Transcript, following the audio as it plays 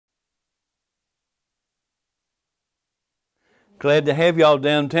Glad to have y'all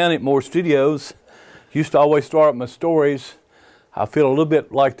downtown at Moore Studios. Used to always start my stories. I feel a little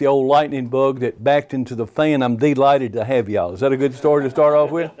bit like the old lightning bug that backed into the fan. I'm delighted to have y'all. Is that a good story to start off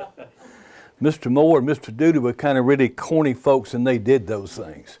with? Mr. Moore and Mr. Duty were kind of really corny folks, and they did those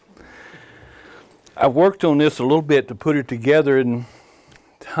things. I worked on this a little bit to put it together, and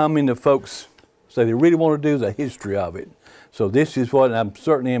how many of the folks say they really want to do the history of it. So this is what I'm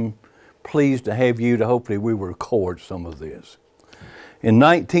certainly am pleased to have you to hopefully we will record some of this. In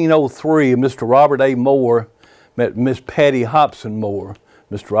 1903, Mr. Robert A. Moore met Miss Patty Hobson Moore.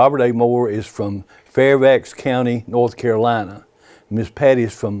 Mr. Robert A. Moore is from Fairfax County, North Carolina. Miss Patty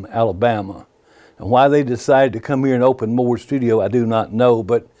is from Alabama. And why they decided to come here and open Moore Sudio, I do not know,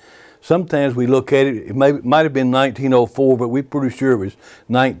 but sometimes we look at it, it might have been 1904, but we're pretty sure it was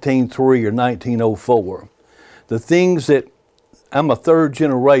 1903 or 1904. The things that, I'm a third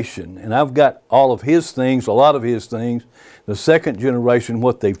generation, and I've got all of his things, a lot of his things. The second generation,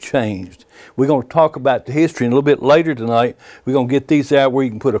 what they've changed. We're going to talk about the history, and a little bit later tonight, we're going to get these out where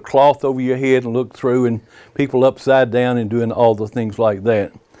you can put a cloth over your head and look through, and people upside down and doing all the things like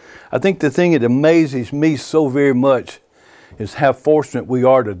that. I think the thing that amazes me so very much is how fortunate we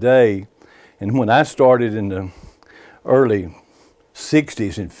are today. And when I started in the early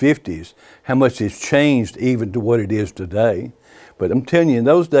 60s and 50s, how much it's changed even to what it is today. But I'm telling you, in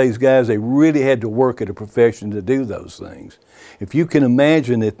those days, guys, they really had to work at a profession to do those things. If you can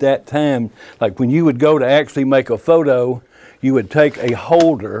imagine at that time, like when you would go to actually make a photo, you would take a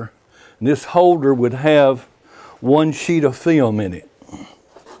holder, and this holder would have one sheet of film in it.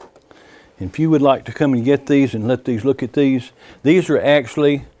 And if you would like to come and get these and let these look at these are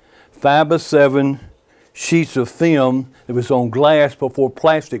actually 5x7 sheets of film that was on glass before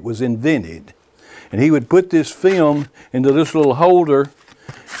plastic was invented. And he would put this film into this little holder,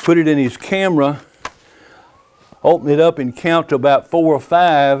 put it in his camera, open it up and count to about 4 or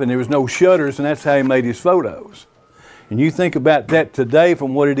 5, and there was no shutters, and that's how he made his photos. And you think about that today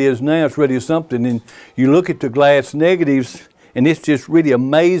from what it is now, it's really something. And you look at the glass negatives, and it's just really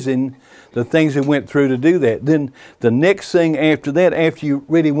amazing the things that went through to do that. Then the next thing after that, after you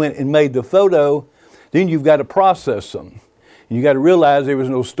really went and made the photo, then you've got to process them. And you got to realize there was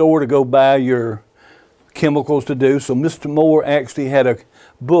no store to go buy your chemicals to do. So Mr. Moore actually had a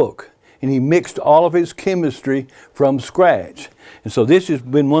book, and he mixed all of his chemistry from scratch. And so this has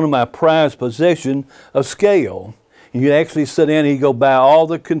been one of my prized possessions, a scale. And you actually sit down and he'd go buy all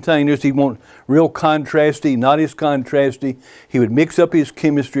the containers. He want real contrasty, not as contrasty. He would mix up his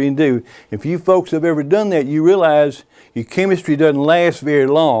chemistry and do. If you folks have ever done that, you realize your chemistry doesn't last very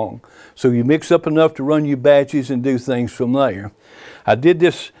long. So you mix up enough to run your batches and do things from there. I did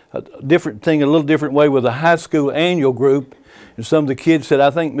this different thing a little different way with a high school annual group. And some of the kids said, I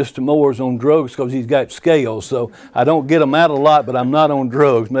think Mr. Moore's on drugs because he's got scales. So I don't get them out a lot, but I'm not on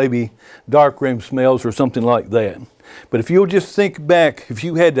drugs. Maybe dark room smells or something like that. But if you'll just think back, if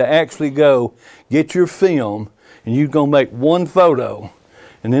you had to actually go get your film and you're going to make one photo,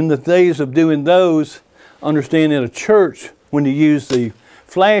 and in the days of doing those, understand in a church, when you use the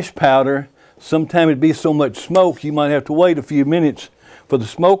flash powder, sometimes it'd be so much smoke you might have to wait a few minutes for the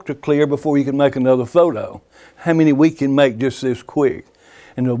smoke to clear before you can make another photo. How many we can make just this quick?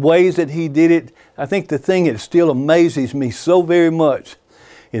 And the ways that he did it, I think the thing that still amazes me so very much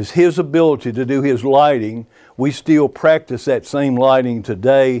is his ability to do his lighting. We still practice that same lighting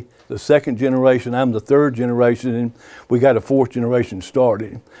today. The second generation, I'm the third generation, and we got a fourth generation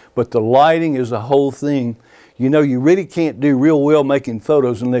started. But the lighting is a whole thing. You know, you really can't do real well making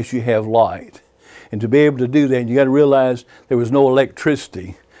photos unless you have light. And to be able to do that, you got to realize there was no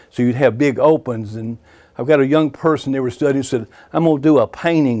electricity. So you'd have big opens. And I've got a young person that was studying said, I'm going to do a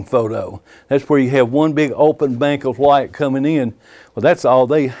painting photo. That's where you have one big open bank of light coming in. Well, that's all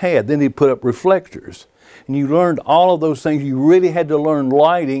they had. Then he put up reflectors. And you learned all of those things. You really had to learn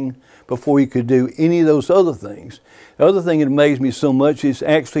lighting before you could do any of those other things. The other thing that amazed me so much is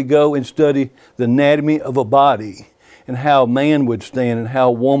actually go and study the anatomy of a body and how a man would stand and how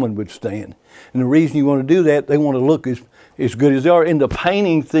a woman would stand. And the reason you want to do that, they want to look as good as they are. In the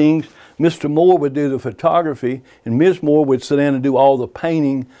painting things, Mr. Moore would do the photography, and Ms. Moore would sit down and do all the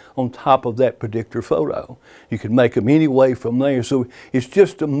painting on top of that particular photo. You could make them any way from there. So it's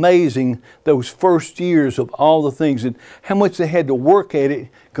just amazing those first years of all the things and how much they had to work at it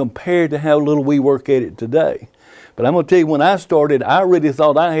compared to how little we work at it today. But I'm going to tell you, when I started, I really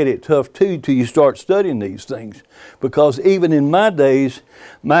thought I had it tough too till you start studying these things. Because even in my days,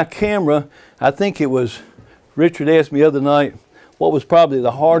 my camera, I think it was, Richard asked me the other night, what was probably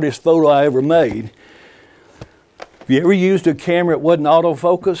the hardest photo I ever made. Have you ever used a camera that wasn't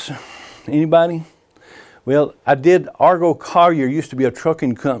autofocus? Anybody? Well, I did, Argo Collier used to be a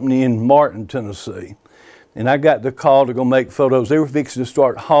trucking company in Martin, Tennessee. And I got the call to go make photos. They were fixing to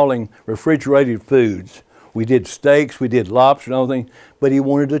start hauling refrigerated foods. We did steaks, we did lobster and everything, but he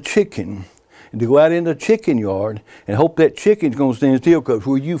wanted a chicken. And to go out in the chicken yard and hope that chicken's going to stand still, because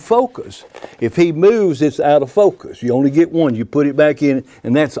where you focus, if he moves, it's out of focus. You only get one, you put it back in,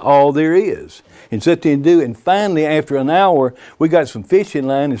 and that's all there is. And sit there and do it. And finally, after an hour, we got some fishing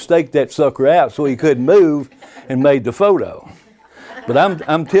line and staked that sucker out so he couldn't move and made the photo. But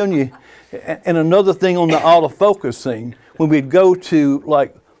I'm telling you, and another thing on the autofocus thing, when we'd go to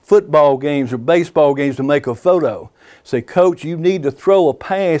like football games or baseball games to make a photo, say, Coach, you need to throw a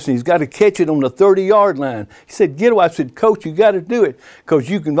pass, and he's got to catch it on the 30-yard line. He said, get away. I said, Coach, you got to do it, because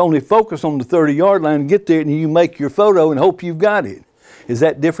you can only focus on the 30-yard line and get there, and you make your photo and hope you've got it. Is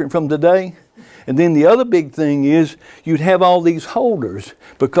that different from today? And then the other big thing is you'd have all these holders,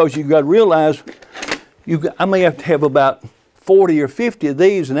 because you've got to realize I may have to have about 40 or 50 of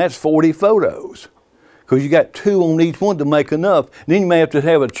these, and that's 40 photos, because you got 2 on each one to make enough. And then you may have to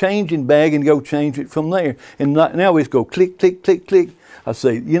have a changing bag and go change it from there. And now we just go click, click, click, click. I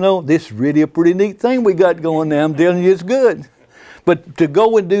say, you know, this is really a pretty neat thing we got going now. I'm telling you, it's good. But to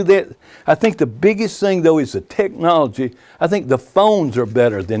go and do that, I think the biggest thing, though, is the technology. I think the phones are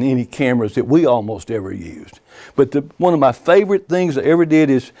better than any cameras that we almost ever used. But one of my favorite things I ever did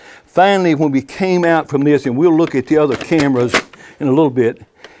is finally when we came out from this, and we'll look at the other cameras in a little bit,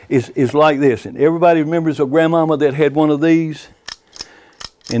 is like this. And everybody remembers a grandmama that had one of these?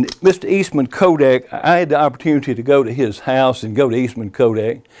 And Mr. Eastman Kodak, I had the opportunity to go to his house and go to Eastman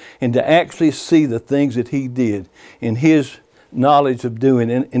Kodak and to actually see the things that he did in his knowledge of doing.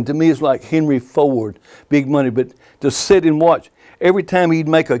 And to me, it's like Henry Ford, big money. But to sit and watch, every time he'd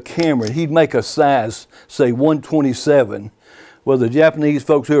make a camera, he'd make a size, say 127. Well, the Japanese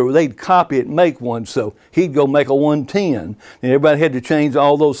folks here, they'd copy it and make one, so he'd go make a 110. And everybody had to change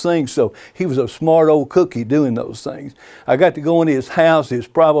all those things, so he was a smart old cookie doing those things. I got to go into his house. It's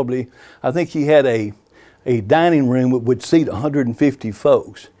probably, I think he had a dining room that would seat 150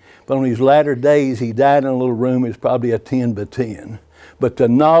 folks. But on his latter days, he died in a little room. It's probably a 10 by 10. But the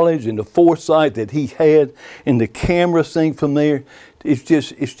knowledge and the foresight that he had and the camera thing from there, it's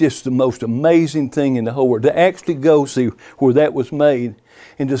just the most amazing thing in the whole world. To actually go see where that was made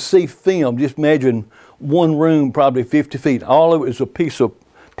and to see film, just imagine one room probably 50 feet. All of it was a piece of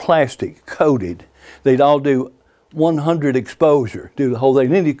plastic coated. They'd all do 100 exposure, do the whole thing.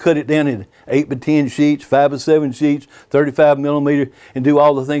 And then you cut it down in 8 by 10 sheets, 5 by 7 sheets, 35 millimeter, and do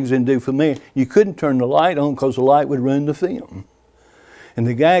all the things they do from there. You couldn't turn the light on because the light would ruin the film. And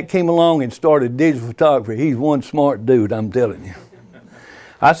the guy came along and started digital photography. He's one smart dude, I'm telling you.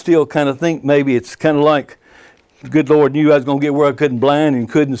 I still kind of think maybe it's kind of like the good Lord knew I was going to get where I couldn't blind and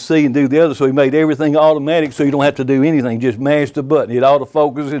couldn't see and do the other, so he made everything automatic so you don't have to do anything. Just mash the button. It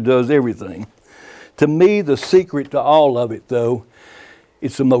autofocuses, it does everything. To me, the secret to all of it, though,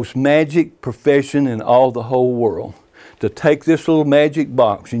 it's the most magic profession in all the whole world. To take this little magic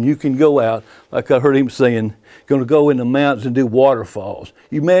box and you can go out, like I heard him saying, going to go in the mountains and do waterfalls.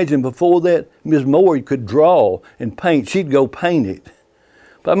 You imagine before that, Ms. Moore could draw and paint. She'd go paint it.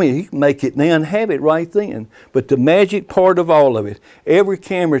 But I mean, you can make it now and have it right then. But the magic part of all of it, every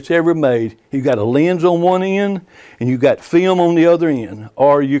camera it's ever made, you got a lens on one end and you got film on the other end,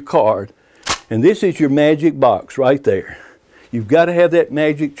 or your card. And this is your magic box right there. You've got to have that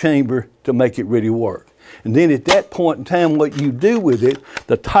magic chamber to make it really work. And then at that point in time, what you do with it,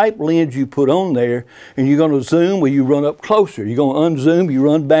 the type lens you put on there, and you're going to zoom where you run up closer. You're going to unzoom, you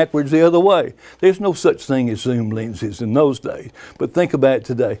run backwards the other way. There's no such thing as zoom lenses in those days. But think about it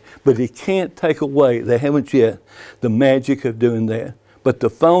today. But it can't take away, they haven't yet, the magic of doing that. But the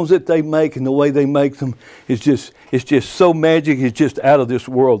phones that they make and the way they make them, it's just so magic, it's just out of this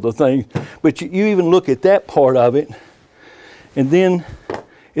world, the thing. But you even look at that part of it, and then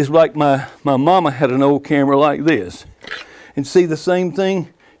it's like my mama had an old camera like this. And see the same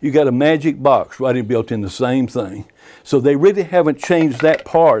thing? You got a magic box right in built in the same thing. So they really haven't changed that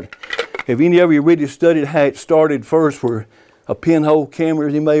part. Have any of you really studied how it started first where a pinhole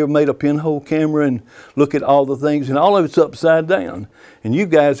camera, you may have made a pinhole camera and look at all the things, and all of it's upside down. And you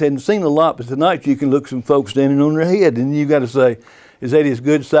guys hadn't seen a lot, but tonight you can look some folks standing on their head, and you got to say, is that his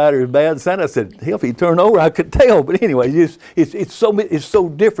good side or his bad side? I said, hell, if he turned over, I could tell. But anyway, it's so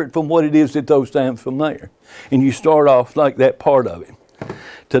different from what it is at those times from there. And you start off like that part of it.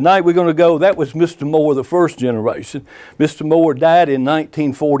 Tonight we're going to go, that was Mr. Moore, the first generation. Mr. Moore died in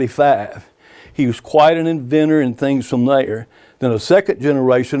 1945. He was quite an inventor and things from there. Then a second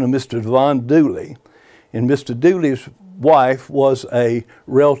generation of Mr. Von Dooley. And Mr. Dooley is wife was a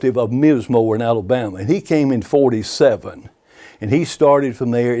relative of Ms. Moore in Alabama, and he came in 47, and he started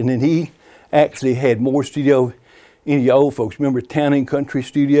from there, and then he actually had Moore Sudio. Any of you old folks remember Town and Country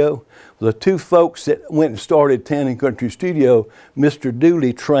Studio? Well, the two folks that went and started Town and Country Studio, Mr.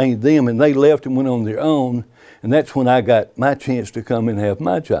 Dooley trained them, and they left and went on their own, and that's when I got my chance to come and have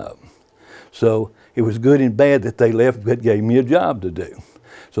my job. So it was good and bad that they left, but gave me a job to do.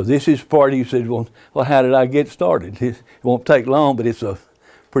 So this is part of you said, well, how did I get started? It won't take long, but it's a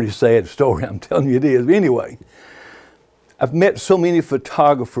pretty sad story. I'm telling you it is. But anyway, I've met so many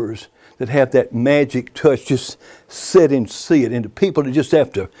photographers that have that magic touch, just sit and see it, and the people that just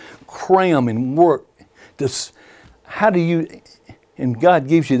have to cram and work. How do you, and God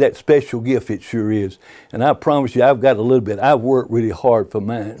gives you that special gift, it sure is. And I promise you, I've got a little bit. I've worked really hard for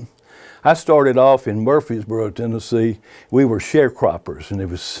mine. I started off in Murfreesboro, Tennessee. We were sharecroppers, and there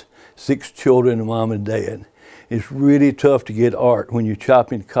was 6 children, mom and dad. It's really tough to get art when you're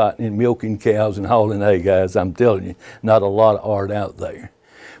chopping cotton and milking cows and hauling hay, guys. I'm telling you, not a lot of art out there.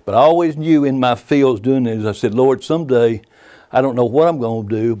 But I always knew in my fields doing this, I said, Lord, someday, I don't know what I'm going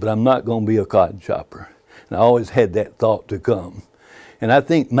to do, but I'm not going to be a cotton chopper. And I always had that thought to come. And I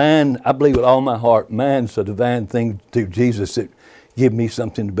think mine, I believe with all my heart, mine's a divine thing through Jesus that give me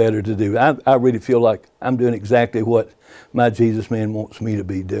something better to do. I really feel like I'm doing exactly what my Jesus man wants me to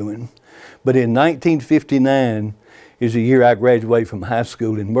be doing. But in 1959 is the year I graduated from high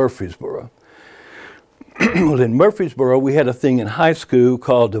school in Murfreesboro. Well, in Murfreesboro, we had a thing in high school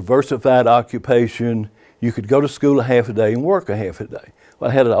called diversified occupation. You could go to school a half a day and work a half a day. Well,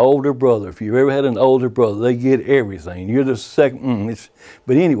 I had an older brother. If you ever had an older brother, they get everything. You're the second.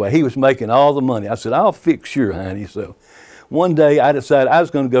 But anyway, he was making all the money. I said, I'll fix your honey. So one day I decided I was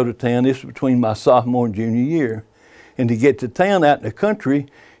going to go to town. This was between my sophomore and junior year. And to get to town out in the country,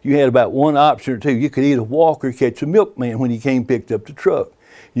 you had about one option or two. You could either walk or catch a milkman when he came picked up the truck.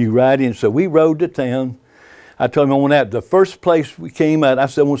 You ride in. So we rode to town. I told him I went out. The first place we came out, I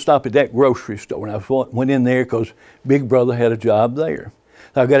said, I want to stop at that grocery store. And I went in there because Big Brother had a job there.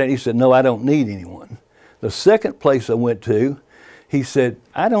 So I got in, he said, no, I don't need anyone. The second place I went to, he said,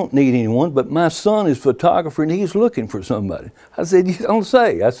 I don't need anyone, but my son is a photographer and he's looking for somebody. I said, you don't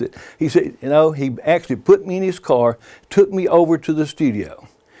say. He said, you know, he actually put me in his car, took me over to the studio.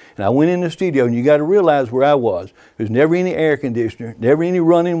 And I went in the studio, and you got to realize where I was. There's never any air conditioner, never any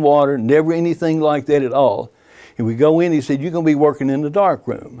running water, never anything like that at all. And we go in, he said, you're going to be working in the dark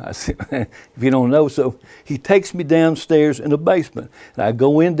room. I said, if you don't know. So he takes me downstairs in the basement. And I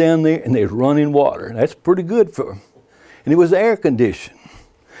go in down there, and there's running water. And that's pretty good for him. And it was air conditioned.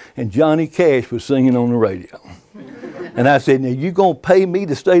 And Johnny Cash was singing on the radio. And I said, now you going to pay me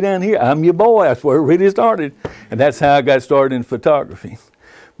to stay down here? I'm your boy. That's where it really started. And that's how I got started in photography.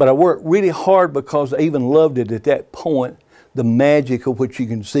 But I worked really hard because I even loved it at that point. The magic of what you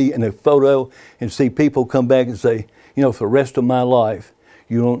can see in a photo and see people come back and say, you know, for the rest of my life,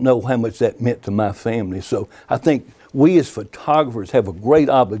 you don't know how much that meant to my family. So I think we as photographers have a great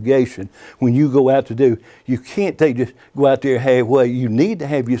obligation when you go out to do. You can't just go out there halfway. You need to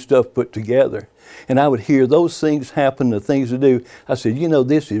have your stuff put together. And I would hear those things happen, the things to do. I said, you know,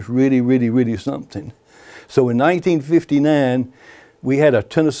 this is really, really, really something. So in 1959, we had a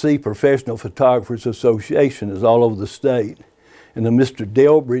Tennessee Professional Photographers Association that's all over the state. And then Mr.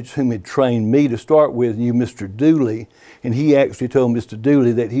 Delbridge, whom had trained me to start with, knew Mr. Dooley, and he actually told Mr.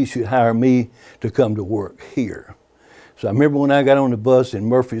 Dooley that he should hire me to come to work here. So I remember when I got on the bus in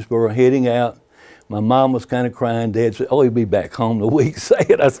Murfreesboro heading out, my mom was kind of crying. Dad said, oh, he'll be back home in a week. Say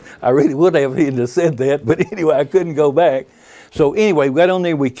it. I really would have if he had said that, but anyway, I couldn't go back. So anyway, we got on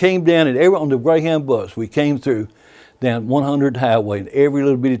there, we came down, and on the Greyhound bus, we came through down 100 Highway, and every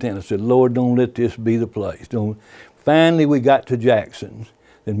little bitty town. I said, Lord, don't let this be the place. Finally, we got to Jackson's.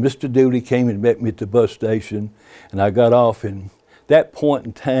 Then Mr. Dooley came and met me at the bus station, and I got off. And that point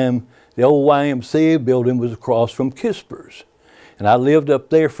in time, the old YMCA building was across from Kisper's. And I lived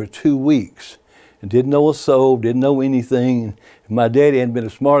up there for 2 weeks and didn't know a soul, didn't know anything. And if my daddy hadn't been a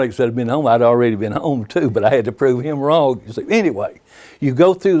smart aleck, said I'd been home, I'd already been home too, but I had to prove him wrong. So anyway, you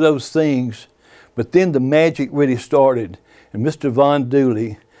go through those things. But then the magic really started, and Mr. Von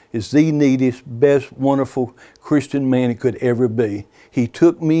Dooley is the neatest, best, wonderful Christian man he could ever be. He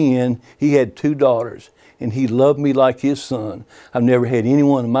took me in. He had 2 daughters, and he loved me like his son. I've never had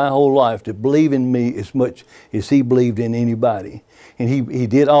anyone in my whole life to believe in me as much as he believed in anybody. And he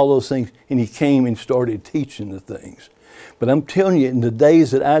did all those things, and he came and started teaching the things. But I'm telling you, in the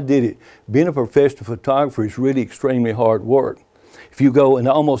days that I did it, being a professional photographer is really extremely hard work. If you go in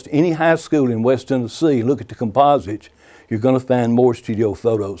almost any high school in West Tennessee and look at the composites, you're going to find Moore Sudio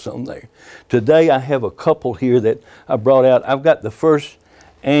photos on there. Today I have a couple here that I brought out. I've got the first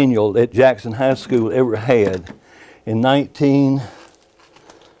annual that Jackson High School ever had in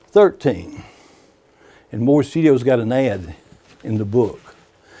 1913. And Moore Studio's got an ad in the book.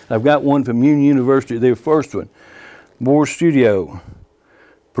 I've got one from Union University, their first one. Moore Sudio,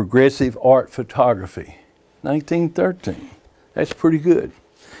 Progressive Art Photography, 1913. That's pretty good.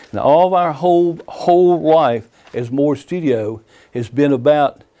 Now, all of our whole life as Moore Sudio has been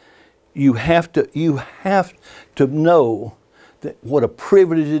about you have to know that what a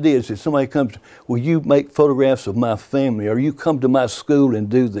privilege it is if somebody comes, will you make photographs of my family, or you come to my school and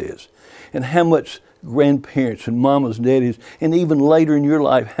do this, and how much grandparents and mamas and daddies, and even later in your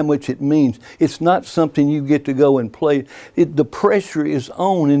life, how much it means. It's not something you get to go and play. The pressure is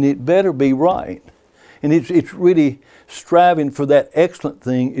on, and it better be right. And it's really striving for that excellent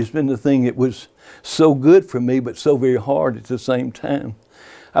thing has been the thing that was so good for me, but so very hard at the same time.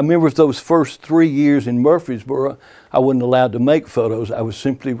 I remember those first 3 years in Murfreesboro, I wasn't allowed to make photos. I was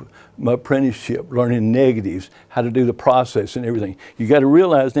simply my apprenticeship, learning negatives, how to do the process and everything. You got to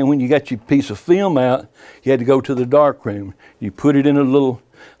realize then when you got your piece of film out, you had to go to the dark room. You put it in a little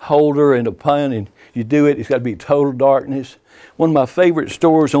holder and a pan, and you do it. It's got to be total darkness. One of my favorite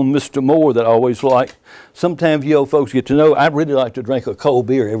stories on Mr. Moore that I always like, sometimes you old folks get to know, I really like to drink a cold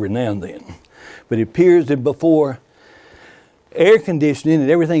beer every now and then. But it appears that before air conditioning and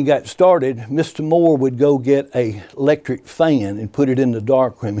everything got started, Mr. Moore would go get an electric fan and put it in the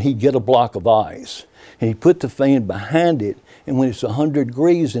dark room. He'd get a block of ice, and he'd put the fan behind it, and when it's 100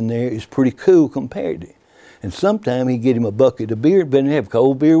 degrees in there, it's pretty cool compared to it. And sometime he'd get him a bucket of beer, but he'd have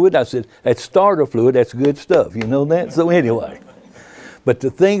cold beer with it. I said, that's starter fluid, that's good stuff, you know that? So anyway, but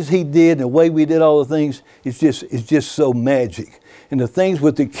the things he did and the way we did all the things, it's just so magic. And the things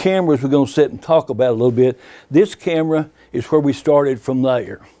with the cameras we're going to sit and talk about a little bit. This camera is where we started from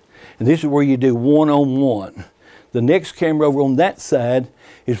there. And this is where you do one-on-one. The next camera over on that side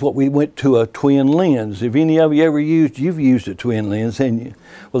is what we went to a twin lens. If any of you ever used, you've used a twin lens, haven't you?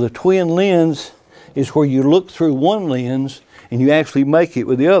 Well, the twin lens is where you look through one lens and you actually make it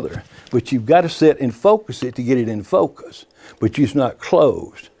with the other. But you've got to set and focus it to get it in focus. But it's not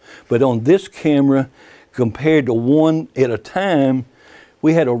closed. But on this camera, compared to one at a time,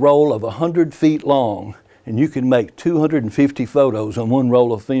 we had a roll of 100 feet long, and you can make 250 photos on one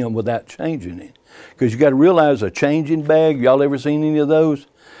roll of film without changing it. Because you got to realize a changing bag, y'all ever seen any of those?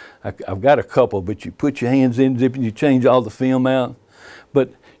 I've got a couple, but you put your hands in, zip, and you change all the film out.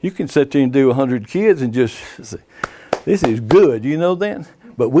 But you can sit there and do 100 kids and just say, this is good, you know that?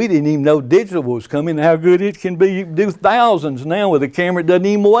 But we didn't even know digital was coming, how good it can be. You can do thousands now with a camera, it doesn't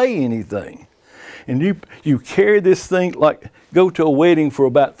even weigh anything. And you carry this thing, like go to a wedding for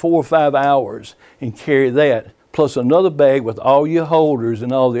about 4 or 5 hours and carry that, plus another bag with all your holders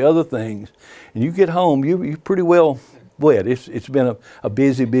and all the other things. And you get home, you're pretty well wet. It's been a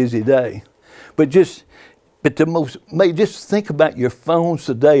busy, busy day. But just think about your phones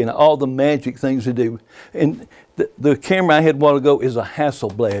today and all the magic things they do. And the camera I had a while ago is a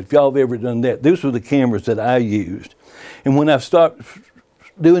Hasselblad. If y'all have ever done that, those were the cameras that I used. And when I started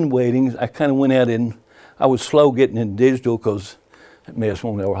doing weddings, I kind of went out and I was slow getting in digital because that mess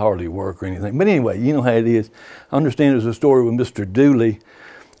won't ever hardly work or anything. But anyway, you know how it is. I understand there's a story with Mr. Dooley.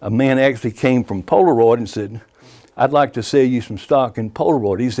 A man actually came from Polaroid and said, I'd like to sell you some stock in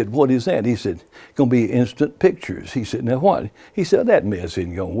Polaroid. He said, what is that? He said, it's going to be instant pictures. He said, now what? He said, that mess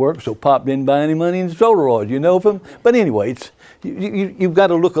isn't going to work. So Pop didn't buy any money in Polaroid, you know from. But anyway, you've got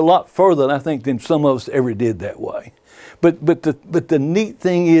to look a lot further, I think, than some of us ever did that way. But the neat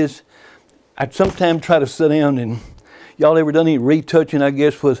thing is, I'd sometimes try to sit down and, y'all ever done any retouching, I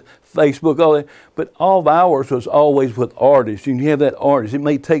guess, with Facebook, all that? But all of ours was always with artists. You have that artist. It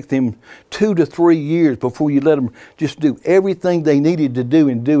may take them 2 to 3 years before you let them just do everything they needed to do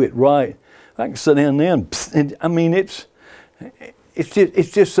and do it right. I can sit down there and I mean, it's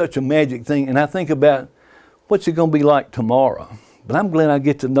just such a magic thing. And I think about, what's it going to be like tomorrow? But I'm glad I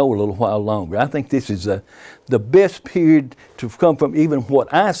get to know a little while longer. I think this is the best period to come from even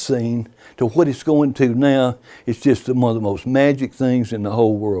what I've seen to what it's going to now. It's just one of the most magic things in the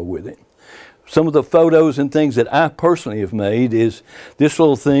whole world with it. Some of the photos and things that I personally have made is this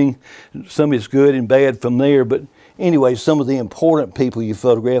little thing. Some is good and bad from there. But anyway, some of the important people you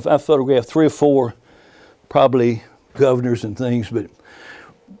photograph. I photographed 3 or 4 probably governors and things. But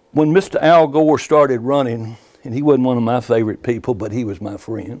when Mr. Al Gore started running, and he wasn't one of my favorite people, but he was my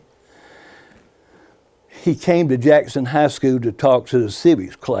friend. He came to Jackson High School to talk to the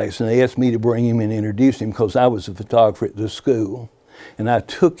civics class, and they asked me to bring him and introduce him because I was a photographer at the school. And I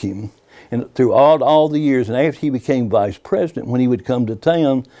took him, And through all the years, and after he became vice president, when he would come to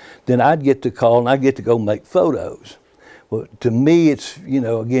town, then I'd get the call and I'd get to go make photos. Well, to me, it's, you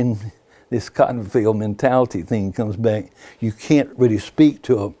know, again, this cotton field mentality thing comes back. You can't really speak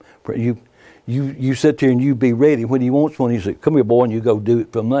to a, you sit there and you be ready. When he wants one, he said, come here, boy, and you go do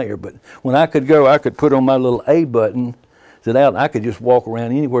it from there. But when I could go, I could put on my little A button, sit out, and I could just walk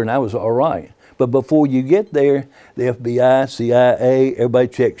around anywhere, and I was all right. But before you get there, the FBI, CIA, everybody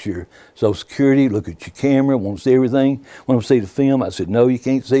checks your Social Security, look at your camera, want to see everything, want to see the film. I said, no, you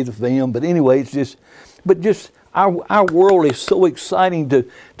can't see the film. But anyway, it's just, our world is so exciting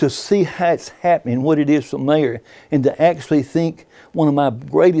to see how it's happening, what it is from there, and to actually think one of my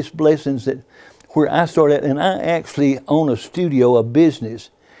greatest blessings that where I started, and I actually own a studio, a business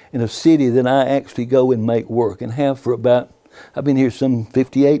in a city that I actually go and make work and have for about, I've been here some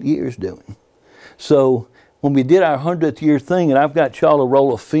 58 years doing. So when we did our 100th year thing, and I've got y'all a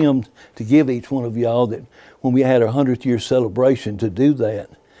roll of film to give each one of y'all that when we had our 100th year celebration to do that.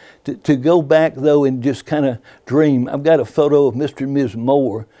 To go back, though, and just kind of dream. I've got a photo of Mr. and Ms.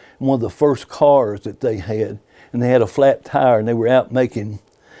 Moore in one of the first cars that they had. And they had a flat tire, and they were out trying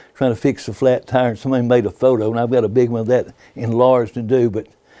to fix the flat tire, and somebody made a photo, and I've got a big one of that enlarged to do. But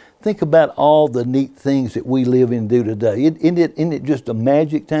think about all the neat things that we live and do today. Isn't it just a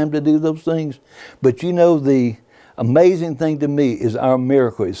magic time to do those things? But you know, the amazing thing to me is our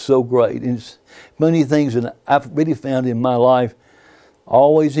America is so great. And it's many things that I've really found in my life.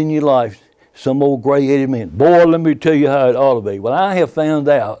 Always in your life, some old gray-headed man, boy, let me tell you how it ought to be. Well, I have found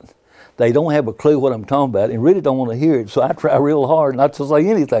out they don't have a clue what I'm talking about and really don't want to hear it, so I try real hard not to say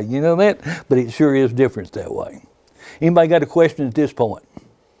anything, you know that? But it sure is different that way. Anybody got a question at this point?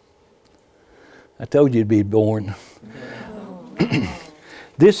 I told you it'd be boring.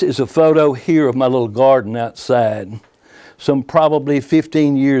 This is a photo here of my little garden outside. Some probably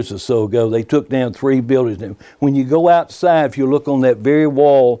 15 years or so ago, they took down 3 buildings. Now, when you go outside, if you look on that very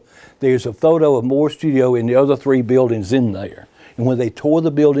wall, there's a photo of Moore Sudio and the other 3 buildings in there. And when they tore the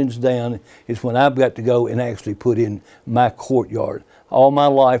buildings down, it's when I've got to go and actually put in my courtyard. All my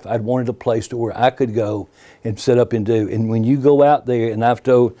life, I'd wanted a place to where I could go and set up and do. And when you go out there, and I've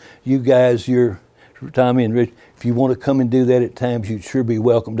told you guys, Tommy and Rich, if you want to come and do that at times, you'd sure be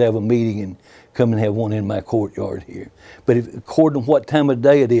welcome to have a meeting and come and have one in my courtyard here. But according to what time of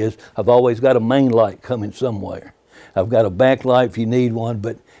day it is, I've always got a main light coming somewhere. I've got a backlight if you need one,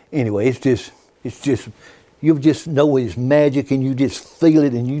 but anyway, it's just, you just know it's magic, and you just feel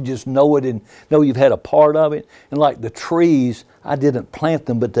it, and you just know it, and know you've had a part of it. And like the trees, I didn't plant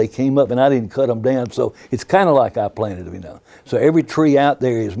them, but they came up, and I didn't cut them down, so it's kind of like I planted them, you know. So every tree out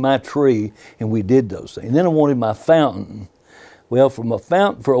there is my tree, and we did those things. And then I wanted my fountain. Well, from a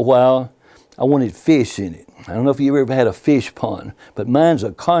fountain for a while, I wanted fish in it. I don't know if you ever had a fish pond, but mine's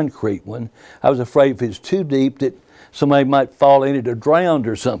a concrete one. I was afraid if it's too deep that somebody might fall in it or drown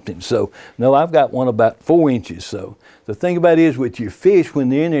or something. So, no, I've got one about 4 inches. So the thing about it is with your fish, when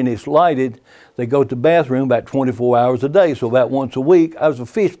they're in there and it's lighted, they go to the bathroom about 24 hours a day. So about once a week, I was a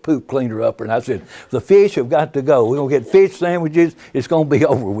fish poop cleaner upper, and I said, the fish have got to go. We're going to get fish sandwiches. It's going to be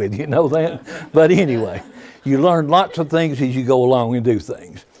over with, you know that? But anyway, you learn lots of things as you go along and do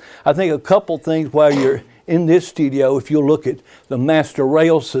things. I think a couple things while you're in this studio, if you look at the master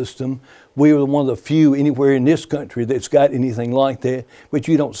rail system, we were one of the few anywhere in this country that's got anything like that, but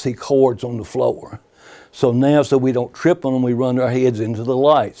you don't see cords on the floor. So now, so we don't trip on them, we run our heads into the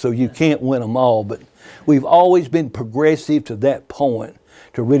light. So you can't win them all, but we've always been progressive to that point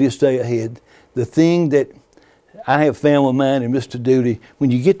to really stay ahead. The thing that I have found with mine and Mr. Duty, when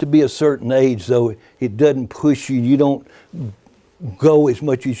you get to be a certain age, though, it doesn't push you. You don't go as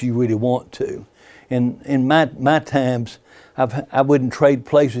much as you really want to. And in my times, I wouldn't trade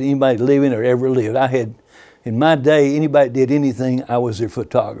places anybody living or ever lived. I had, in my day, anybody did anything, I was their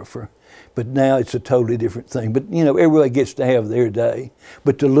photographer. But now it's a totally different thing. But you know, everybody gets to have their day.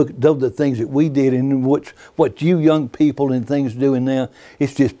 But to look at the things that we did and what you young people and things doing now,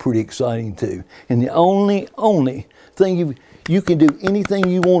 it's just pretty exciting too. And the only thing you can do anything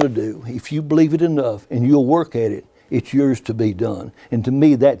you want to do if you believe it enough and you'll work at it. It's yours to be done. And to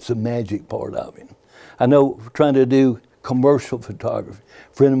me, that's the magic part of it. I know trying to do commercial photography.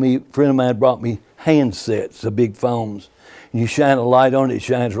 A friend of mine brought me handsets, the big phones. And you shine a light on it, it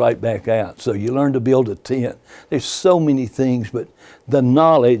shines right back out. So you learn to build a tent. There's so many things, but the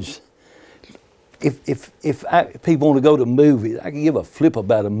knowledge, if people want to go to movies, I can give a flip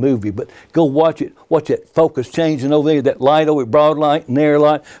about a movie, but go watch it. Watch that focus changing over there, that light over, broad light, narrow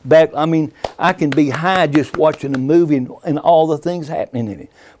light, back. I mean, I can be high just watching a movie and all the things happening in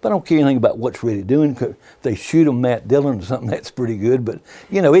it. But I don't care anything about what's really doing. Cause if they shoot them Matt Dillon or something, that's pretty good. But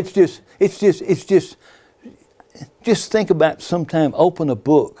you know, it's just think about sometime open a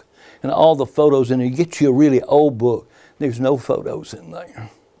book and all the photos in there. Get you a really old book. There's no photos in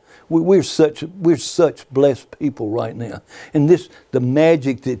there. We're such blessed people right now, and the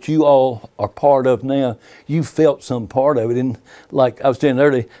magic that you all are part of now. You felt some part of it, and like I was saying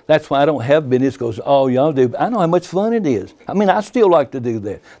earlier, that's why I don't have business, because all y'all do. I know how much fun it is. I mean, I still like to do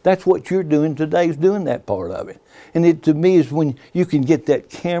that. That's what you're doing today, is doing that part of it. And it to me is when you can get that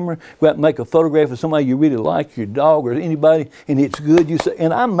camera, go out and make a photograph of somebody you really like, your dog or anybody, and it's good. You say,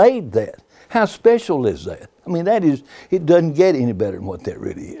 and I made that. How special is that? I mean, it doesn't get any better than what that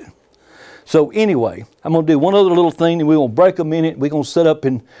really is. So anyway, I'm going to do one other little thing, and we're going to break a minute. We're going to set up,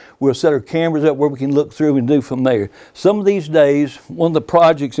 and we'll set our cameras up where we can look through and do from there. Some of these days, one of the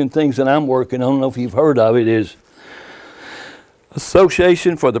projects and things that I'm working on, I don't know if you've heard of it, is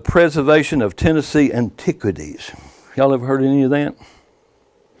Association for the Preservation of Tennessee Antiquities. Y'all ever heard of any of that?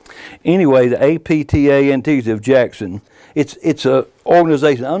 Anyway, the APTA Antiquities of Jackson, it's a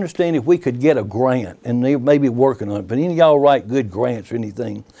organization. I understand if we could get a grant, and they may be working on it, but any of y'all write good grants or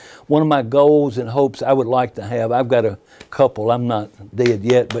anything, one of my goals and hopes I would like to have, I've got a couple, I'm not dead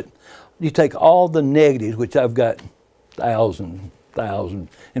yet, but you take all the negatives, which I've got thousands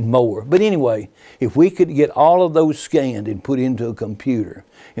and more. But anyway, if we could get all of those scanned and put into a computer,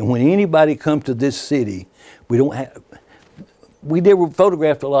 and when anybody comes to this city, we never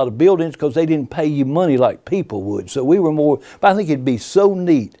photographed a lot of buildings because they didn't pay you money like people would. So we were more, but I think it'd be so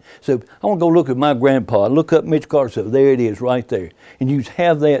neat. So I want to go look at my grandpa, look up Mitch Carter's stuff. There it is right there. And you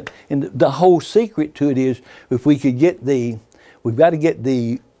have that. And the whole secret to it is, if we could get we've got to get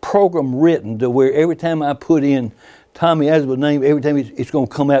the program written to where every time I put in Tommy Asbell's name, every time it's going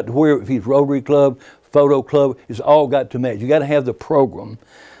to come out to where, if he's Rotary Club, Photo Club, it's all got to match. You got to have the program.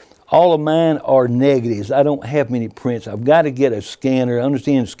 All of mine are negatives. I don't have many prints. I've got to get a scanner. I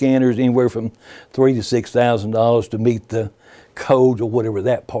understand scanners anywhere from $3,000 to $6,000 to meet the codes or whatever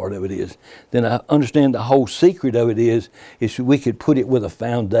that part of it is. Then I understand the whole secret of it is we could put it with a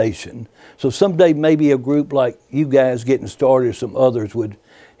foundation. So someday maybe a group like you guys getting started or some others would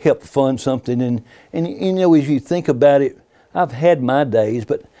help fund something. And you know, as you think about it, I've had my days,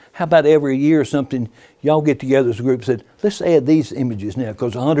 but how about every year or something, y'all get together as a group and said, let's add these images now,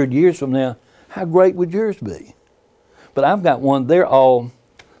 because 100 years from now, how great would yours be? But I've got one, they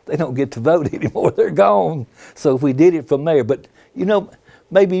don't get to vote anymore, they're gone. So if we did it from there, but you know,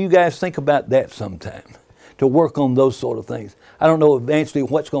 maybe you guys think about that sometime, to work on those sort of things. I don't know eventually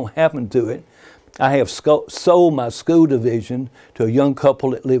what's going to happen to it. I have sold my school division to a young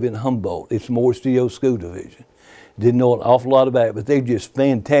couple that live in Humboldt. It's Moore Sudio School Division. Didn't know an awful lot about it, but they're just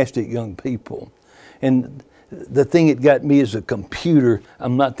fantastic young people. And the thing that got me is a computer.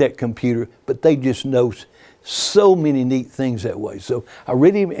 I'm not that computer, but they just know so many neat things that way. So I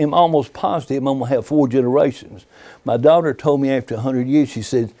really am almost positive I'm going to have 4 generations. My daughter told me after 100 years, she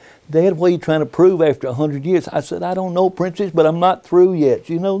said, Dad, what are you trying to prove after 100 years? I said, I don't know, Princess, but I'm not through yet.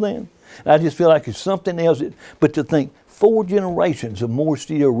 You know that? I just feel like it's something else. But to think 4 generations of Moore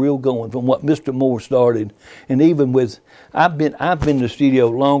Sudio real going from what Mr. Moore started, and even with, I've been in the studio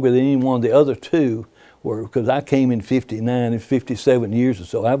longer than any one of the other 2 were, because I came in 59 and 57 years or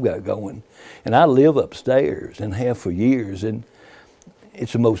so I've got going. And I live upstairs and have for years, and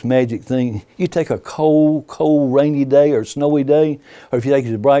it's the most magic thing. You take a cold, rainy day or snowy day, or if you take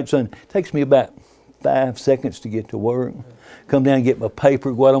it a bright sun, it takes me about 5 seconds to get to work. Come down and get my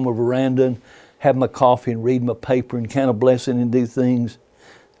paper, go out on my veranda and have my coffee and read my paper and kind of bless it and do things.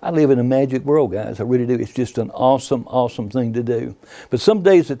 I live in a magic world, guys. I really do. It's just an awesome, awesome thing to do. But some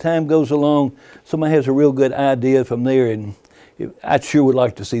days the time goes along, somebody has a real good idea from there, and I sure would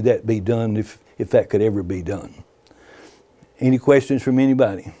like to see that be done if that could ever be done. Any questions from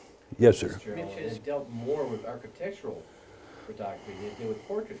anybody? Yes, sir. Mitch has dealt more with architectural photography than he did with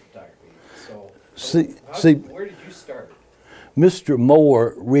portrait photography. So, where did you start? Mr.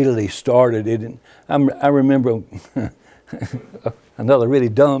 Moore really started it, and I remember another really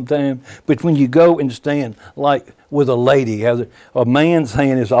dumb time, but when you go and stand like with a lady, a man's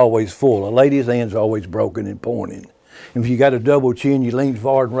hand is always full, a lady's hand is always broken and pointing. If you got a double chin, you lean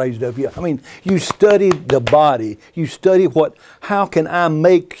forward and raise it up. I mean, you study the body. You study how can I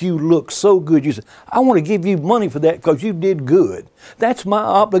make you look so good? You say, I want to give you money for that because you did good. That's my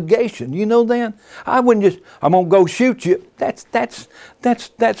obligation. You know that? I wouldn't just, I'm going to go shoot you. I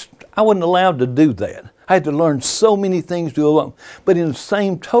wasn't allowed to do that. I had to learn so many things to alone. But in the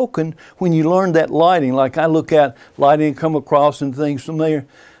same token, when you learn that lighting, like I look at lighting and come across and things from there,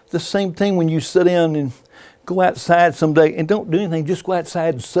 the same thing when you sit down and go outside someday and don't do anything, just go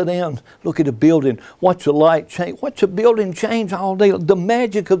outside and sit down, look at a building, watch the light change, watch a building change all day. The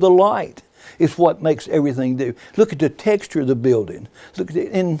magic of the light is what makes everything do. Look at the texture of the building. Look at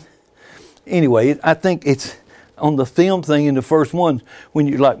it. And anyway, I think it's on the film thing in the first one, when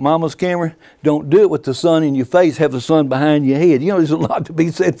you're like mama's camera, don't do it with the sun in your face, have the sun behind your head. You know, there's a lot to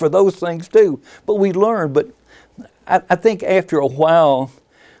be said for those things too. But we learn. But I think after a while,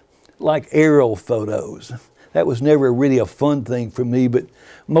 like aerial photos, that was never really a fun thing for me, but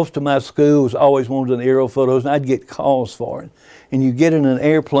most of my schools always wanted an aerial photos, and I'd get calls for it. And you get in an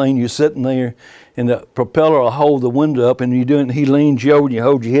airplane, you're sitting there, and the propeller will hold the window up, and he leans you over, and you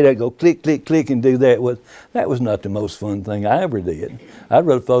hold your head out, go click, click, click, and do that. Well, that was not the most fun thing I ever did. I'd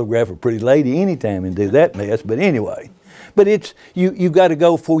rather photograph a pretty lady anytime and do that mess, but anyway. But it's, you got to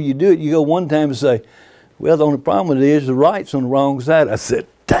go before you do it. You go one time and say, well, the only problem with it is the light's on the wrong side. I said,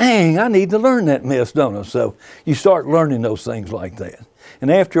 dang, I need to learn that mess, don't I? So you start learning those things like that.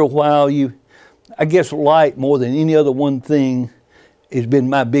 And after a while, I guess light more than any other one thing has been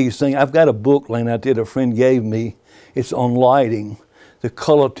my biggest thing. I've got a book laying out there that a friend gave me. It's on lighting, the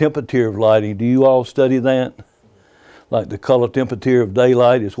color temperature of lighting. Do you all study that? Like the color temperature of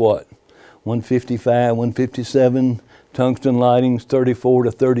daylight is what? 155, 157. Tungsten lighting's 34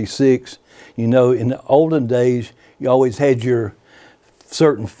 to 36. You know, in the olden days, you always had your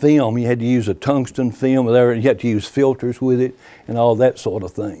certain film. You had to use a tungsten film, or you had to use filters with it and all that sort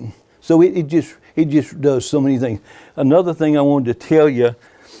of thing. So it just does so many things. Another thing I wanted to tell you,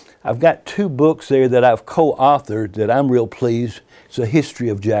 I've got 2 books there that I've co-authored that I'm real pleased. It's a history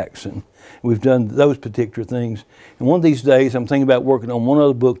of Jackson. We've done those particular things. And one of these days, I'm thinking about working on one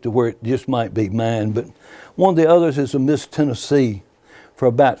other book to where it just might be mine. But one of the others is a Miss Tennessee. For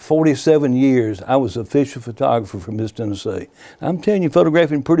about 47 years, I was official photographer for Miss Tennessee. I'm telling you,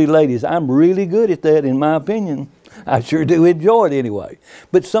 photographing pretty ladies, I'm really good at that, in my opinion. I sure do enjoy it anyway.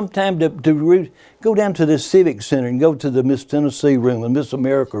 But sometime to go down to the Civic Center and go to the Miss Tennessee room and Miss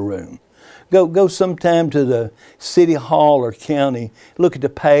America room. Go sometime to the city hall or county, look at the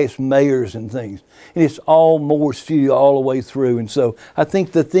past mayors and things. And it's all Moore Sudio all the way through. And so I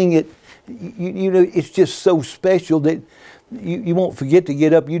think the thing you know, it's just so special that you won't forget to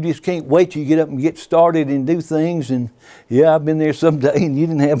get up. You just can't wait till you get up and get started and do things. And yeah, I've been there someday and you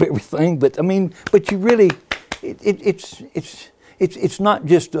didn't have everything, but I mean, but you really, it's not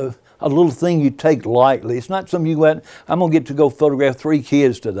just a little thing you take lightly. It's not something you go out, I'm going to get to go photograph 3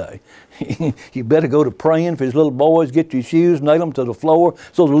 kids today. You better go to praying for his little boys, get your shoes, nail them to the floor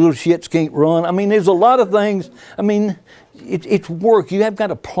so the little shits can't run. I mean, there's a lot of things. I mean, it's work. You have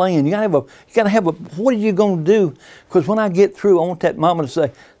got a plan. You got to have a, what are you going to do? Because when I get through, I want that mama to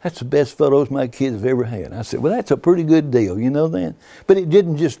say, that's the best photos my kids have ever had. I said, well, that's a pretty good deal, you know that? But it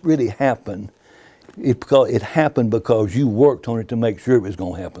didn't just really happen. It happened because you worked on it to make sure it was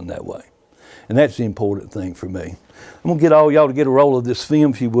going to happen that way. And that's the important thing for me. I'm going to get all y'all to get a roll of this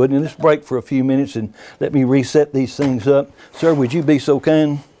film, if you would, and let's break for a few minutes and let me reset these things up. Sir, would you be so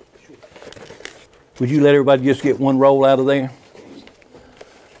kind? Would you let everybody just get one roll out of there?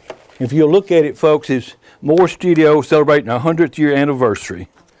 If you'll look at it, folks, it's Moore Sudio celebrating our 100th year anniversary.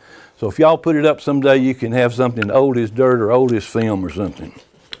 So if y'all put it up someday, you can have something old as dirt or old as film or something.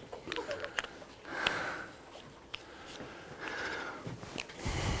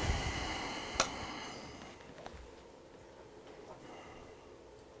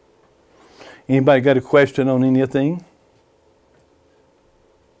 Anybody got a question on anything?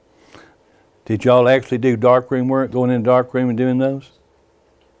 Did y'all actually do darkroom work, going in the darkroom and doing those?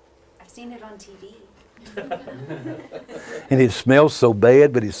 I've seen it on TV. And it smells so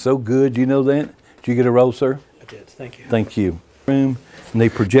bad, but it's so good. You know that? Did you get a roll, sir? I did. Thank you. Thank you. And they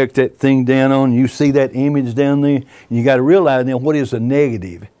project that thing down on, you see that image down there, and you got to realize now what is a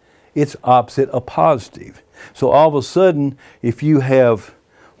negative? It's opposite a positive. So all of a sudden, if you have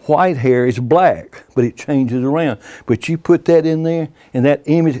white hair, it's black, but it changes around. But you put that in there, and that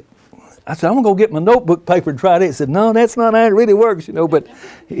image, I said, I'm going to go get my notebook paper and try that. I said, no, that's not how it really works, you know. But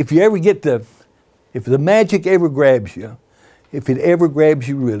if you ever get if the magic ever grabs you, if it ever grabs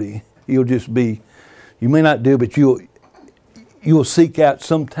you really, you'll just be, you may not do, but you'll seek out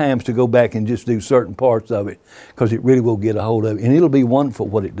sometimes to go back and just do certain parts of it because it really will get a hold of it. And it'll be wonderful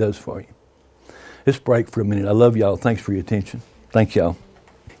what it does for you. Let's break for a minute. I love y'all. Thanks for your attention. Thank y'all.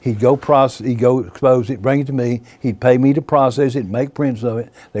 He'd go expose it, bring it to me. He'd pay me to process it, make prints of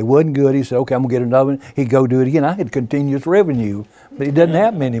it. They wasn't good. He said, okay, I'm going to get another one. He'd go do it again. I had continuous revenue, but it doesn't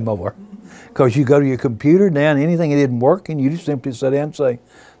happen anymore. Because you go to your computer now and anything that isn't working, you just simply sit down and say,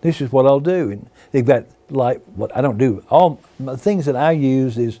 this is what I'll do. And they've got, like, what I don't do. All the things that I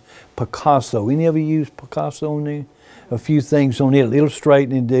use is Picasso. Any of you use Picasso on there? A few things on it. It'll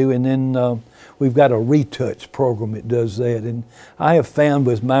straighten and do. And then we've got a retouch program that does that. And I have found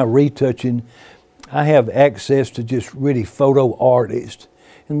with my retouching, I have access to just really photo artists.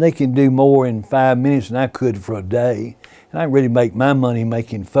 And they can do more in 5 minutes than I could for a day. And I really make my money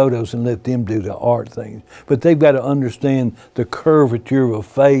making photos and let them do the art things. But they've got to understand the curvature of a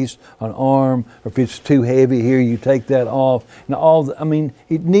face, an arm, or if it's too heavy here, you take that off. And I mean,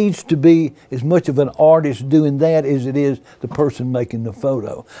 it needs to be as much of an artist doing that as it is the person making the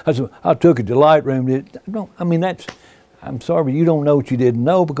photo. I took it to Lightroom. I mean, I'm sorry, but you don't know what you didn't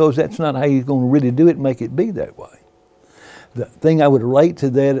know because that's not how you're going to really do it and make it be that way. The thing I would relate to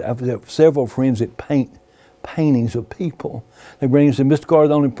that, I've got several friends that paint paintings of people. They bring and say, Mr. Carr,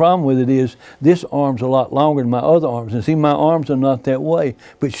 the only problem with it is this arm's a lot longer than my other arms. And see, my arms are not that way.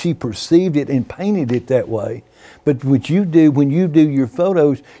 But she perceived it and painted it that way. But what you do, when you do your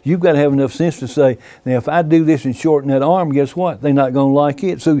photos, you've got to have enough sense to say, now if I do this and shorten that arm, guess what? They're not going to like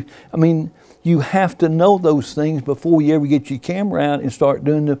it. So, I mean, you have to know those things before you ever get your camera out and start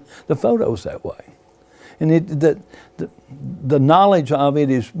doing the photos that way. And the knowledge of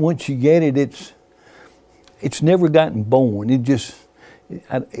it is, once you get it, it's never gotten born. It's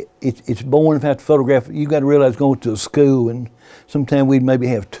born if I have to photograph. You got to realize going to a school and sometimes we'd maybe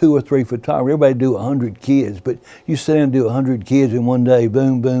have 2 or 3 photographers. Everybody do 100 kids, but you sit down and do 100 kids in one day,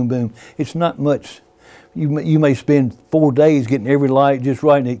 boom, boom, boom. It's not much. You may spend 4 days getting every light just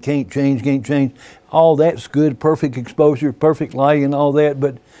right and it can't change. All that's good, perfect exposure, perfect lighting and all that,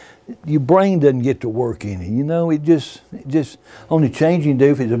 but your brain doesn't get to work in it. You know, it just only change you can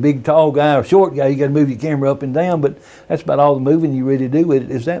do if it's a big tall guy or short guy, you got to move your camera up and down, but that's about all the moving you really do with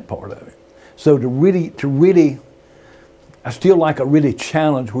it is that part of it. So to really, I still like a really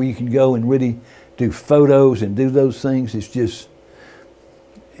challenge where you can go and really do photos and do those things. It's just,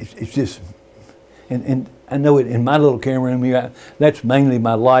 and I know it in my little camera room here, that's mainly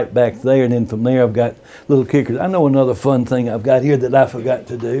my light back there, and then from there I've got little kickers. I know another fun thing I've got here that I forgot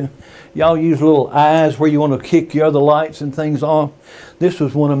to do. Y'all use little eyes where you want to kick your other lights and things off. This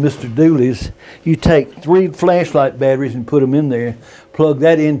was one of Mr. Dooley's. You take 3 flashlight batteries and put them in there, plug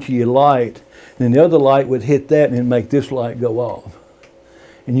that into your light, and then the other light would hit that and then make this light go off.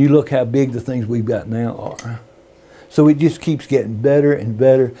 And you look how big the things we've got now are. So it just keeps getting better and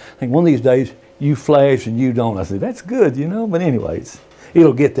better. I think one of these days, you flash and you don't. I say, that's good, you know, but anyways,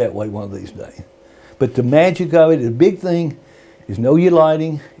 it'll get that way one of these days. But the magic of it, the big thing, is know your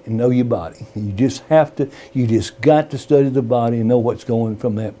lighting and know your body. You just got to study the body and know what's going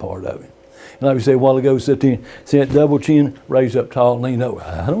from that part of it. And like we said a while ago, sit there, see that double chin, raise up tall and lean over.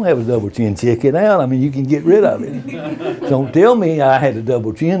 I don't have a double chin, check it out. I mean, you can get rid of it. Don't tell me I had a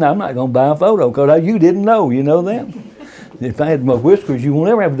double chin, I'm not going to buy a photo because you didn't know, you know that? If I had my whiskers, you won't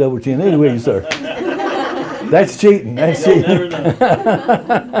ever have a double chin anyway, sir. That's cheating. That's cheating.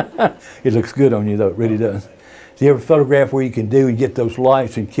 It looks good on you, though. It really does. Do you ever photograph where you can do and get those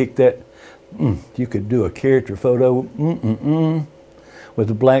lights and kick that? You could do a character photo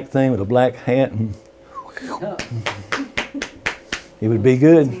with a black thing, with a black hat. And it would be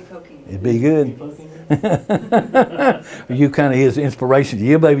good. It'd be good. You kind of his inspiration.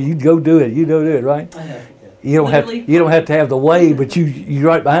 Yeah, baby, you go do it. You go do it, right? You don't have to have the way, but you're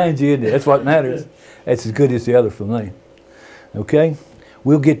right behind you, and that's what matters. That's as good as the other for me. Okay,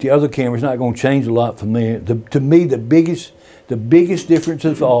 we'll get the other cameras. Not going to change a lot for me. To me, the biggest difference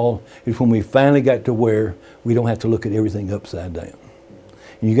of all is when we finally got to where we don't have to look at everything upside down.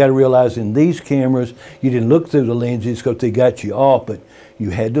 And you got to realize in these cameras, you didn't look through the lenses because they got you off, but you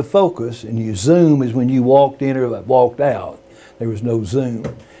had to focus, and you zoom is when you walked in or walked out. There was no zoom.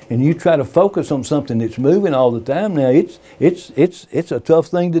 And you try to focus on something that's moving all the time now, it's a tough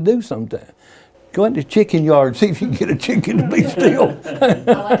thing to do sometimes. Go into the chicken yard and see if you can get a chicken to be still. I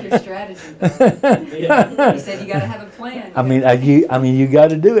like your strategy, though. You said you got to have a plan. I mean, you got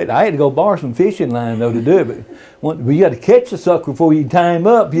to do it. I had to go borrow some fishing line, though, to do it. But you got to catch the sucker before you tie him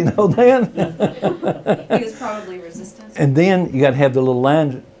up, you know, then. He was probably resistant. And then you got to have the little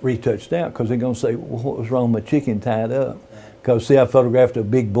lines retouched out because they're going to say, well, what was wrong with my chicken tied up? Because see, I photographed a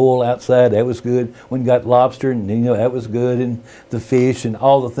big bull outside. That was good. When you got lobster, and you know that was good, and the fish and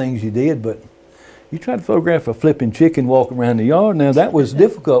all the things you did. But you tried to photograph a flipping chicken walking around the yard. Now that was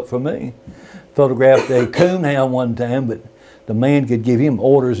difficult for me. Photographed a coonhound one time, but the man could give him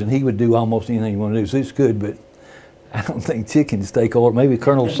orders, and he would do almost anything you want to do. So it's good, but I don't think chickens take orders. Maybe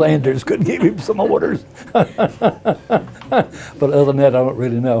Colonel Sanders could give him some orders. But other than that, I don't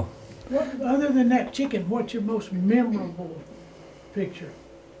really know. Other than that chicken, what's your most memorable picture?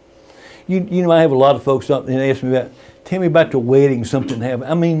 You know, I have a lot of folks up and ask me about, tell me about the wedding, something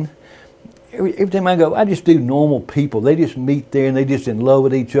happened. I mean, every time I go, I just do normal people. They just meet there and they just in love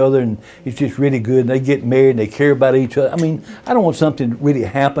with each other, and it's just really good. And they get married and they care about each other. I mean, I don't want something to really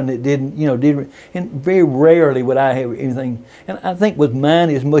happen that didn't, and very rarely would I have anything. And I think with mine,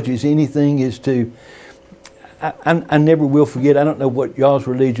 as much as anything, is to, I never will forget. I don't know what y'all's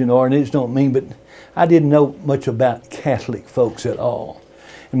religion are, and it don't mean, but I didn't know much about Catholic folks at all.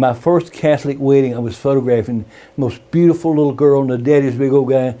 In my first Catholic wedding, I was photographing the most beautiful little girl and the daddy's big old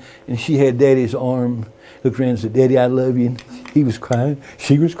guy, and she had daddy's arm. Looked around and said, "Daddy, I love you." And he was crying,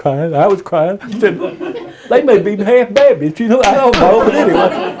 she was crying, I was crying. I said, they may be half Baptist, I don't know, but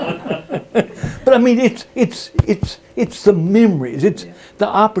anyway. But I mean, it's the memories, it's the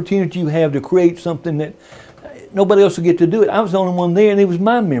opportunity you have to create something that nobody else will get to do it. I was the only one there, and it was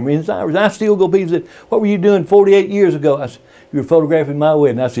my memory. It's ours. I still go, people said, "What were you doing 48 years ago?" I said, "You were photographing my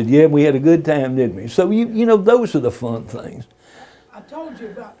wedding." I said, "Yeah, we had a good time, didn't we?" So, you know, those are the fun things. I told you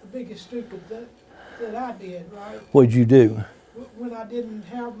about the biggest stupid that I did, right? What'd you do? When I didn't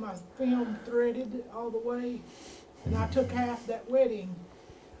have my film threaded all the way, and I took half that wedding,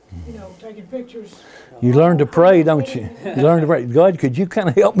 taking pictures. You learn to pray, don't you? You learn to pray. God, could you kind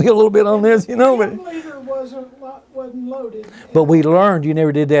of help me a little bit on this, The leader wasn't loaded. But we learned you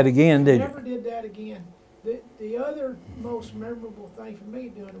never did that again, did you? Never did that again. The other most memorable thing for me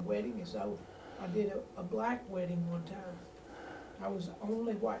doing a wedding is I did a black wedding one time. I was the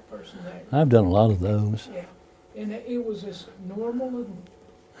only white person there. I've done a lot of those. Yeah, and it was as normal and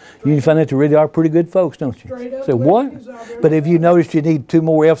You find that they really are pretty good folks, don't you? straight up. So what? But have you noticed you need 2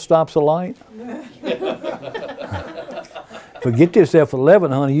 more f-stops of light? Forget yourself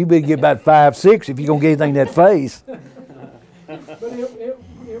 11, honey. You better get about 5, 6 if you're going to get anything in that face. But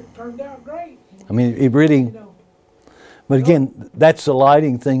it turned out great. I mean, it really... But again, that's the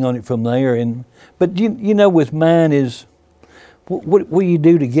lighting thing on it from there. But you know, with mine is, what do you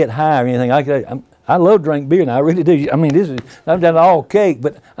do to get high or anything? I love drink beer, and I really do. I mean, I've done all cake,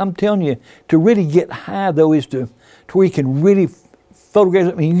 but I'm telling you, to really get high though is to where you can really photograph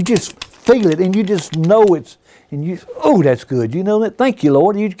it. I mean, you just feel it, and you just know it's, and you, oh, that's good. You know that? Thank you,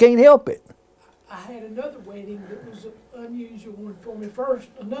 Lord. You can't help it. I had another wedding that was an unusual one for me.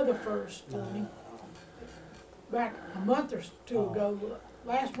 Another first for me. Back a month or 2 ago,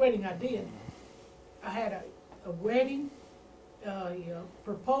 last wedding I did, I had a wedding, a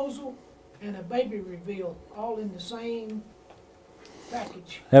proposal, and a baby reveal all in the same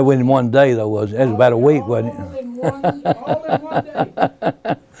package. That wasn't one day though, was it? That was about a week, wasn't it? All in one day.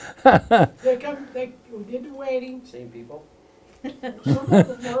 We did the wedding. Same people? Some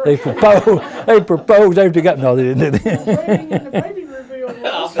of them were. They proposed after they got, no, they didn't. The wedding and the baby reveal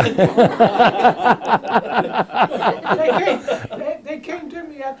was. They came to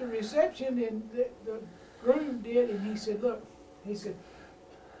me at the reception, and the groom did, and he said, "Look," he said,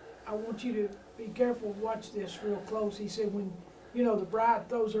 "I want you to be careful, watch this real close." He said, "When, the bride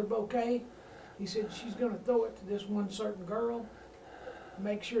throws her bouquet," he said, "she's going to throw it to this one certain girl.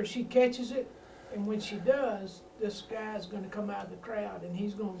 Make sure she catches it, and when she does, this guy's going to come out of the crowd, and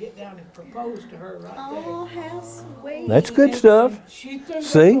he's going to get down and propose to her right there." Oh, how sweet. That's good stuff. She threw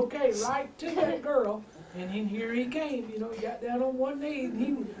See? the bouquet right to that girl, and then here he came. He got down on one knee,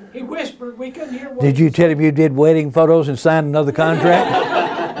 and he whispered. We couldn't hear what Did he you was tell him you did wedding photos and signed another contract?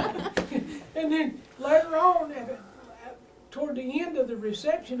 And then later on, toward the end of the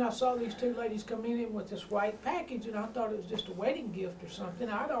reception, I saw these 2 ladies come in with this white package, and I thought it was just a wedding gift or something.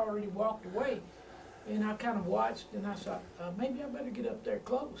 I'd already walked away, and I kind of watched, and I thought, maybe I better get up there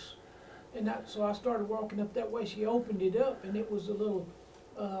close. And so I started walking up that way. She opened it up, and it was a little,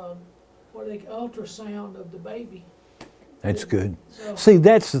 ultrasound of the baby. That's good. So, See,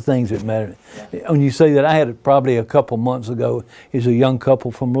 that's the things that matter. Yeah. When you say that, I had it probably a couple months ago. Is a young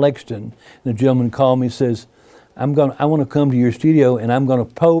couple from Lexington. The gentleman called me and says, I want to come to your studio, and I'm going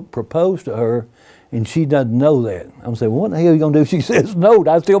to propose to her, And she doesn't know that. I'm saying, what the hell are you going to do? She says, no,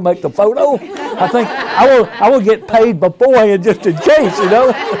 I still make the photo. I think I will get paid beforehand just in case, you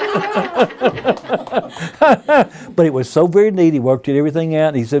know. But it was so very neat. He worked everything out.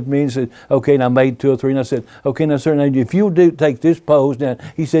 And he said to me, he said, okay, and I made 2 or 3. And I said, okay, now, sir, now if you'll take this pose now.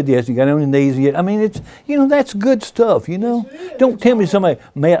 He said, yes, you got on your knees. I mean, it's, you know, that's good stuff, you know. Don't tell me somebody,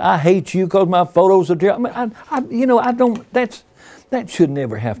 man, I hate you because my photos are terrible. I mean, you know, I don't, that should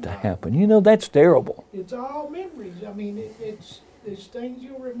never have to happen. You know, that's terrible. It's all memories. I mean, it's things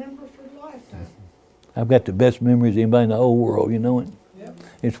you'll remember for a lifetime. I've got the best memories of anybody in the whole world, you know it? Yep.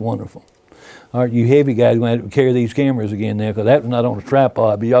 It's wonderful. All right, you heavy guys are going to have to carry these cameras again now, because that was not on a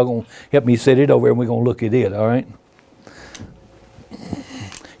tripod, but y'all going to help me set it over there and we're going to look at it, all right?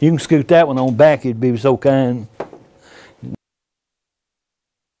 You can scoot that one on back, it'd be so kind.